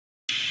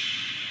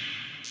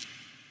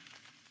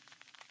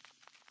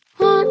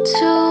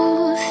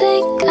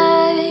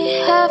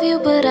love you,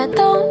 but I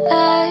don't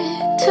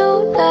like to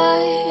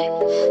lie.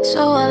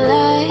 So I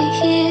lie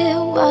here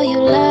while you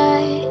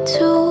lie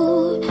to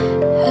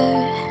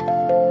her.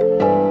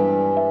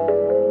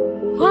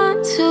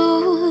 Want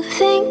to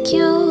think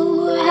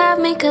you have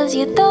me cause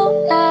you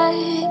don't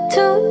like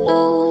to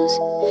lose,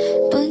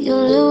 but you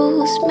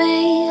lose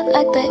me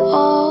like they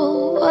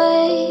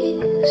always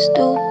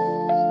do.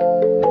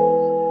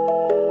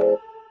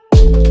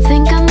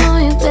 Think I know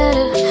you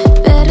better,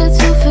 better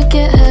to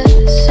forget her.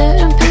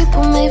 Certain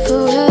people made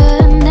for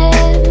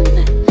running.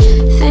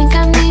 Think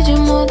I need you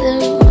more than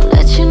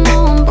let you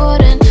know I'm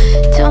bored, and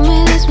tell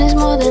me this means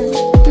more than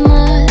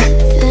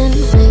nothing.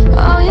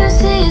 All you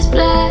see is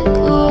black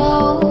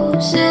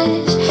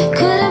roses.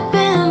 Could have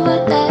been,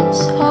 but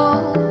that's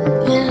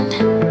hoping.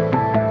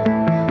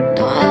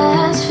 Don't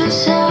ask for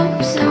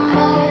something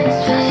more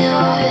than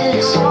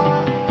yours.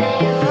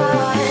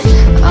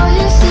 All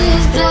you see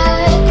is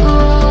black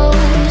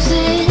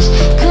roses.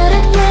 Could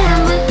have been,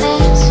 but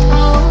that's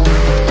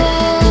hoping.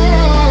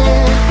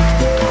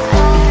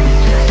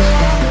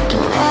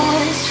 Don't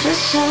ask for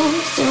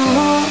something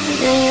more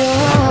than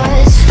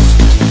yours.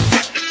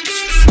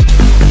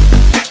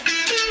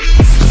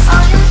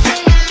 All you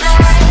see is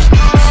black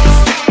roses.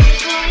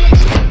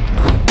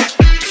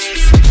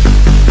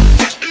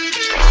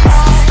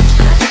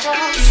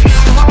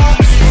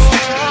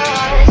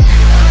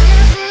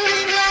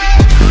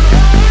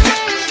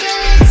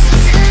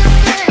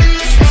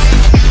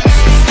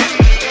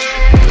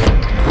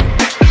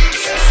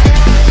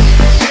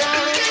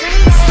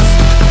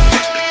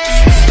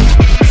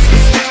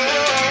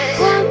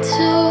 Want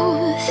to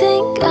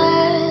think I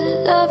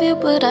love you,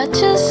 but I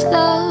just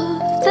love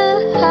to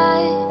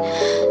lie.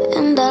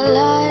 And I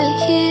lie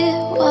here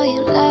while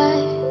you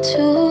lie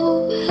to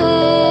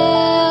her.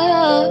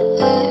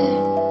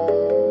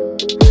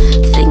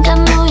 Think I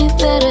know you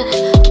better,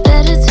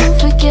 better to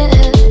forget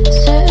her.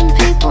 Certain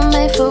people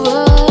made for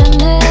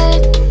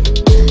running.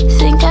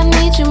 Think I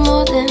need you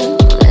more than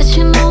let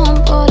you know I'm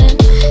bored, and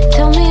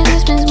tell me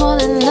this means more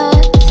than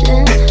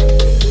nothing.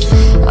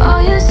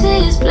 All you see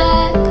is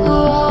black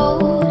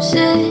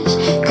roses.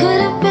 Could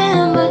have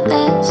been, but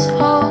that's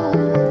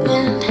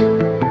hoping.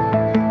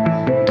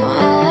 Don't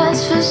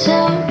ask for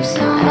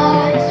something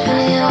more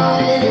than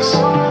yours.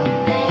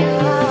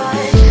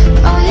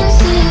 All you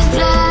see is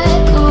black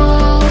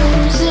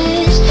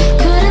roses.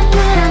 Could have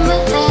been,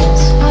 but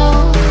that's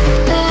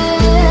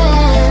hoping.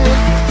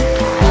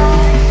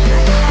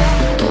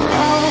 Don't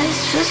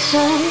ask for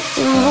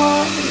something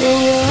more than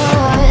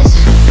yours.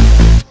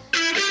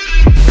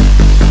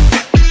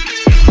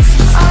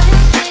 All you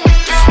see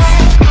is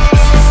black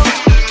roses.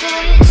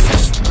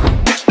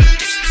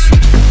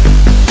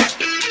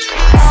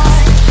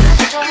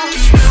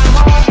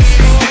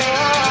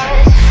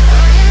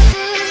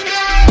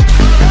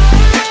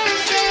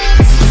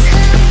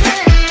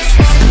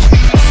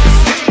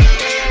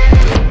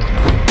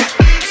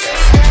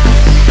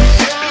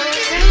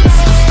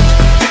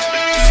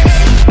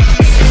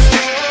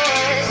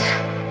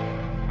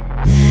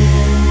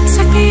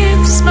 Take me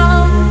in slow,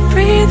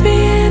 breathe me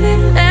in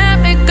and let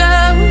me go.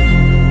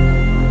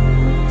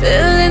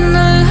 Filling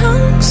the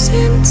lungs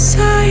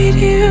inside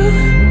you,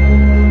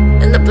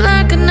 and the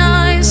blackened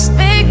eyes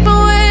make my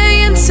way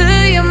into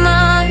your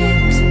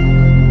mind.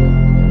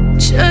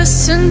 Just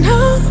to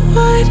know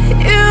what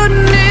you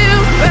knew.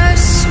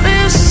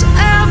 Restless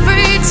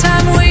every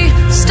time we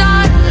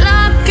start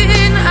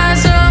locking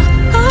eyes.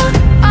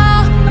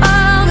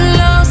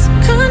 Lost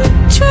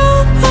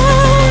control.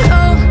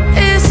 Oh,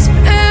 it's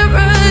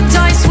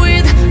paradise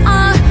with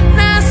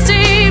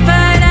honesty,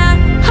 but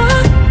I'm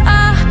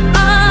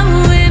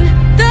in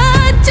the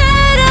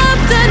dead of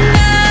the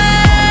night.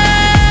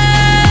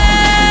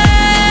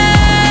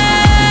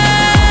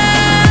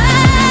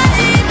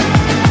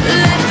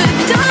 Let the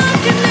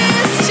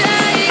darkness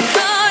take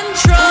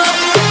control.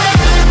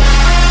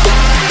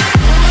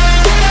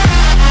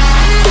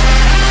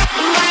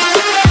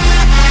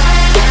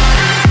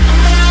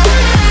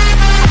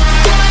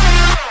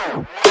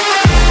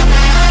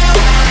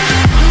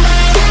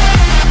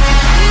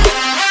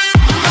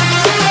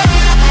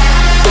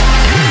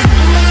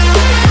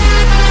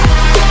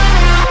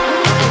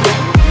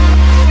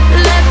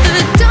 Let the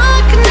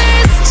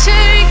darkness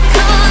take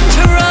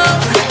control.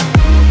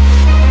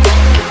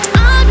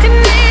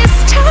 Darkness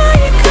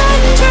take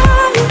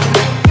control.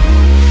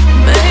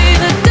 May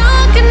the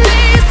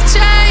darkness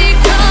take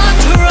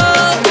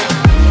control.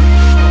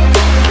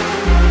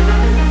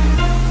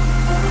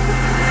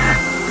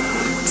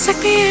 Take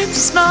me in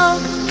slow,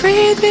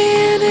 breathe me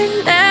in and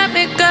let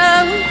me go.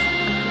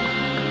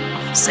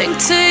 Sink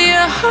to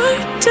your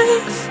heart to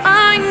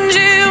find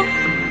you.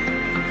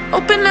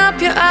 Open up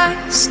your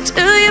eyes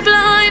till you're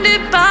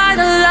blinded by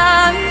the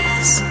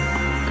lies,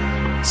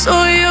 so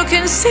you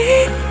can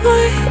see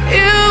what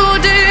you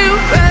do.